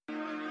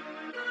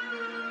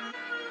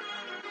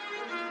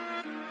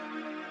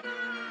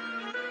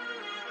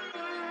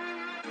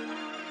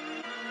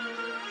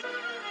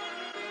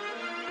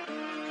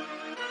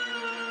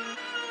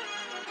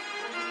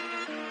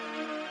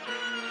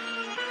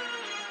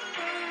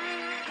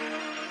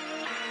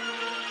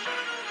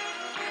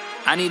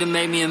I need to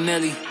make me a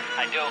milli.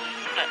 I do.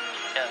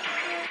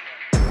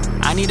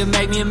 I need to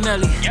make me a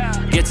milli.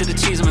 Get to the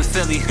cheese, I'm in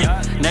Philly.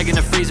 Neck in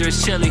the freezer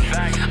is chilly.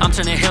 I'm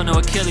turning heel, no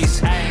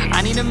Achilles.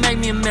 I need to make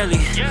me a milli.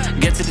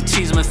 Get to the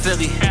cheese, I'm in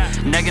Philly.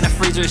 Neck in the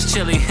freezer is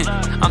chilly.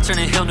 I'm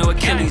turning heel, no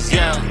Achilles.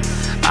 Yeah,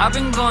 I've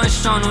been going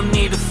strong, no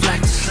need to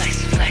flex.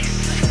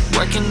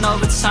 Working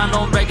overtime,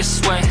 don't break a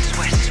sweat.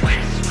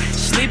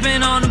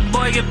 Sleeping on the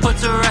boy, get put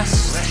to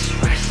rest.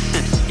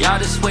 Y'all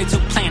just way too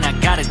plain, I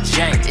got a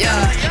jet.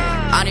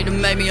 Yeah, I need to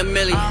make me a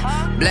milli.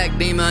 Black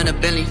Beamer and a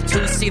Bentley,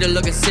 two-seater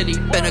looking silly.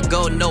 Better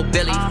go, no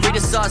Billy. Free the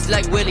sauce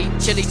like Willie.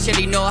 Chili,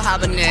 chili, no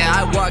habanero.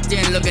 I walked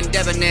in looking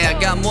debonair.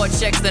 Got more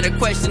checks than a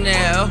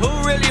questionnaire.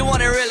 Who really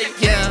want it, really?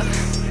 Yeah,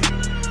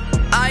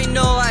 I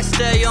know I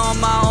stay on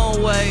my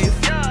own wave.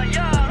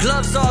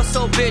 Gloves off,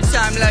 so bitch,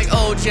 I'm like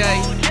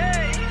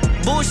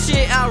OJ.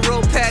 Bullshit, I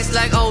roll past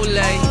like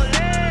Olay.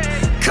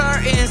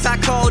 Curtains, I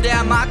call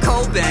down my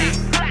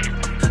Cobain.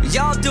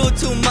 Y'all do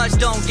too much,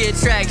 don't get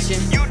traction.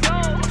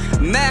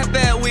 Math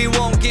bet we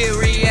won't get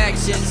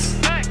reactions.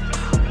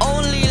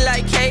 Only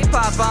like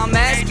K-pop, I'm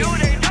asking.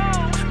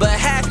 But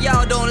half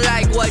y'all don't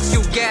like what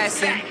you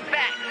gassing.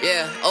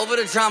 Yeah, over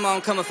the drama,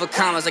 I'm coming for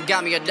commas. I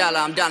got me $1,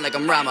 I'm down like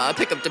I'm Rama. I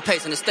pick up the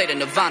pace in the state of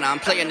Nirvana. I'm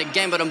playing the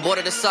game, but I'm bored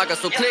of the saga.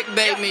 So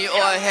clickbait me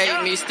or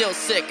hate me, still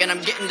sick, and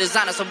I'm getting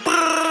designer. So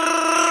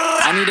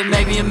I need to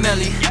make me a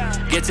milli.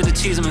 Get to the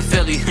cheese, I'm in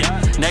Philly.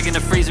 Neck in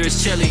the freezer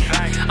is chilly.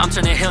 I'm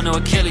turning heel, no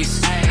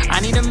Achilles. I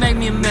need to make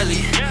me a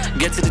milli.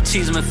 Get to the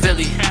cheese, I'm in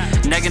Philly.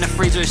 Neck in the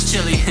freezer is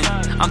chilly.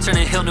 I'm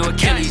turning heel, no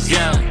Achilles.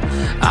 Yeah,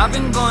 I've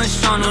been going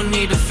strong, no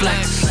need to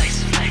flex.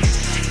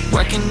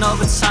 Working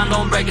overtime,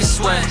 don't break a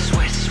sweat.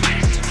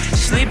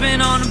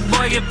 Sleeping on the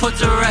boy, get put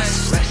to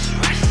rest.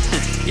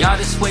 Y'all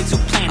just way too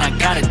plain, I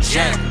got a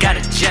jet, got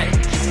a jet.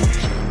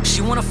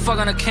 She wanna fuck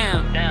on a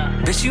cam.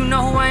 Bitch, you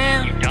know who I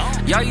am?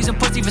 Y'all using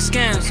pussy for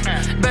scams.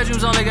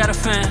 Bedrooms only got a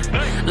fan.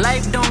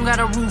 Life don't got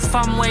a roof,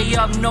 I'm way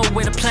up, no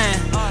way to plan.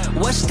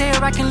 What's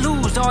there I can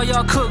lose? All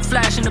y'all cook,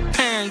 flash in the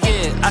pan.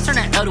 Yeah, I turn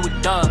that L to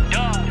a dub.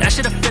 That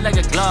shit'll feel like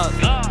a glove.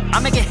 I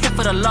make a hit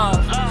for the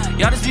love.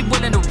 Y'all just be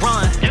willing to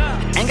run.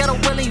 Ain't got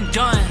a willing you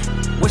done.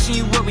 Wishing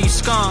you would, but you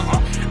scum.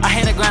 I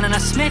hit the ground and I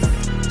smith.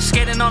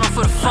 Skating on them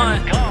for the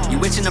fun.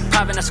 You itching the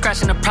private, not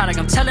scratching the product.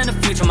 I'm telling the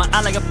future, my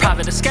eye like a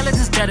prophet. The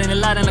skeleton's dead and the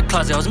light in the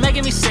closet. It was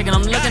making me sick and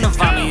I'm looking to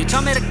vomit. You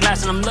told me the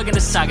glass and I'm looking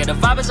to socket. The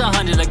vibe is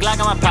 100, the Glock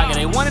in my pocket.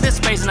 They wanted the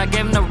space and I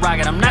gave them the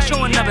rocket. I'm not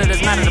showing up, but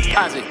it's not a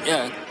deposit.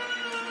 Yeah,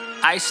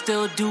 I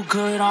still do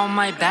good on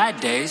my bad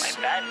days.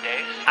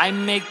 I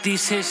make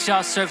these hits,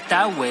 y'all surf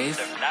that wave.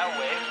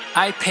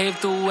 I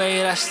paved the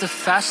way, that's the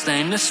fast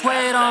lane. This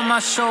weight on my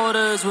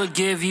shoulders will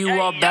give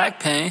you all back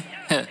pain.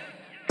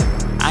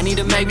 I need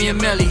to make me a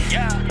milli.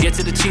 Get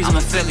to the cheese, I'm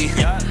in Philly.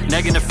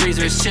 Neck in the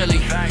freezer is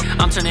chilly.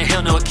 I'm turning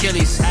heel, no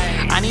Achilles.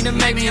 I need to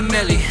make me a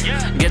milli.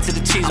 Get to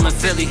the cheese, I'm in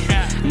Philly.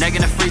 Neck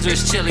in the freezer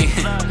is chilly.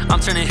 I'm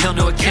turning heel,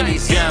 no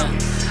Achilles. Yeah,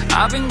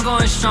 I've been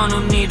going strong,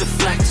 no need to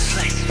flex.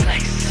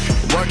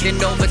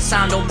 working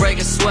overtime, don't break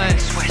a sweat.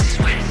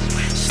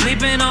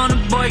 Sleeping on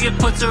the boy, get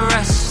put to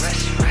rest.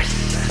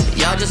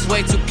 Y'all just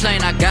way too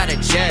plain, I got a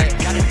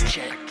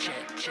jet.